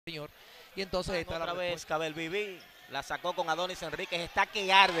señor. Y entonces está otra la vez Cabel Viví, la sacó con Adonis Enríquez, está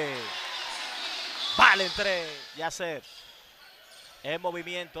que arde. Vale en 3, Yacer. En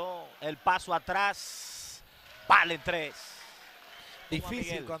movimiento, el paso atrás, vale en 3.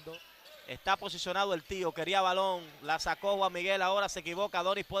 difícil cuando está posicionado el tío, quería balón, la sacó Juan Miguel, ahora se equivoca,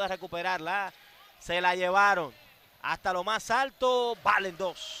 Adonis puede recuperarla, se la llevaron hasta lo más alto, valen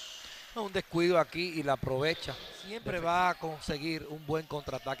 2. un descuido aquí y la aprovecha. Siempre va a conseguir un buen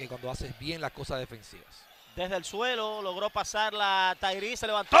contraataque cuando haces bien las cosas defensivas. Desde el suelo logró pasar la Tairí, se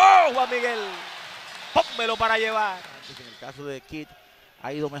levantó Juan Miguel. Pónmelo para llevar. En el caso de Kid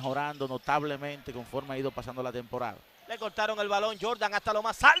ha ido mejorando notablemente conforme ha ido pasando la temporada. Le cortaron el balón Jordan hasta lo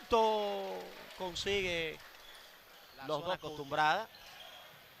más alto. Consigue los dos acostumbradas.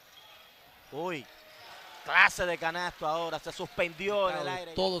 Uy, clase de canasto ahora. Se suspendió en el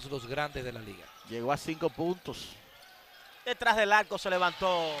aire. Todos los grandes de la liga. Llegó a 5 puntos. Detrás del arco se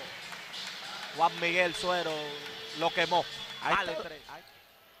levantó Juan Miguel Suero. Lo quemó. Vale 3.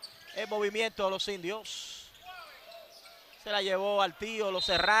 En movimiento los indios. Se la llevó al tío, lo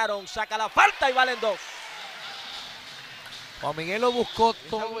cerraron, saca la falta y valen 2. Juan Miguel lo buscó Es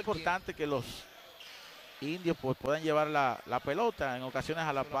todo algo importante que los indios pues, puedan llevar la pelota en ocasiones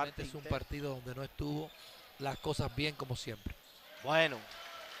a la parte. Es un partido donde no estuvo las cosas bien como siempre. Bueno,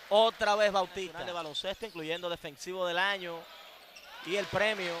 otra vez Bautista de baloncesto, incluyendo defensivo del año y el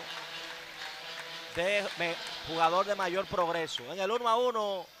premio de jugador de mayor progreso. En el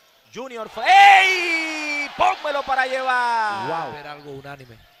 1-1, Junior fue. ¡Ey! ¡Pónmelo para llevar! Wow. Ver algo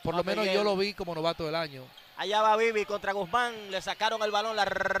unánime. Por lo menos yo lo vi como novato del año. Allá va Vivi contra Guzmán, le sacaron el balón, la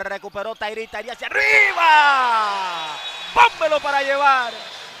recuperó Tairí hacia arriba. ¡Pónmelo para llevar!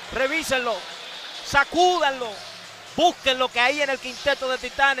 Revísenlo, sacúdanlo, busquen lo que hay en el quinteto de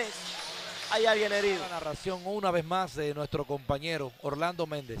Titanes. Hay alguien herido. La narración una vez más de nuestro compañero Orlando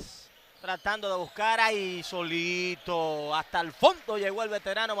Méndez. Tratando de buscar ahí solito, hasta el fondo llegó el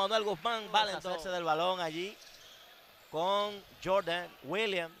veterano Manuel Guzmán. Vale hacerse del balón allí con Jordan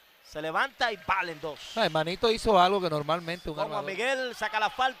Williams. Se levanta y valen 2. Manito hizo algo que normalmente un Juan Miguel saca la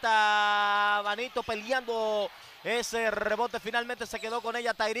falta. Manito peleando ese rebote. Finalmente se quedó con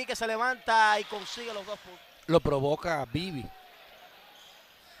ella Tairí, que se levanta y consigue los 2 puntos. Lo provoca Vivi.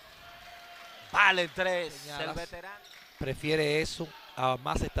 Valen 3. El veterano prefiere eso a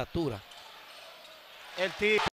más estatura. el tío.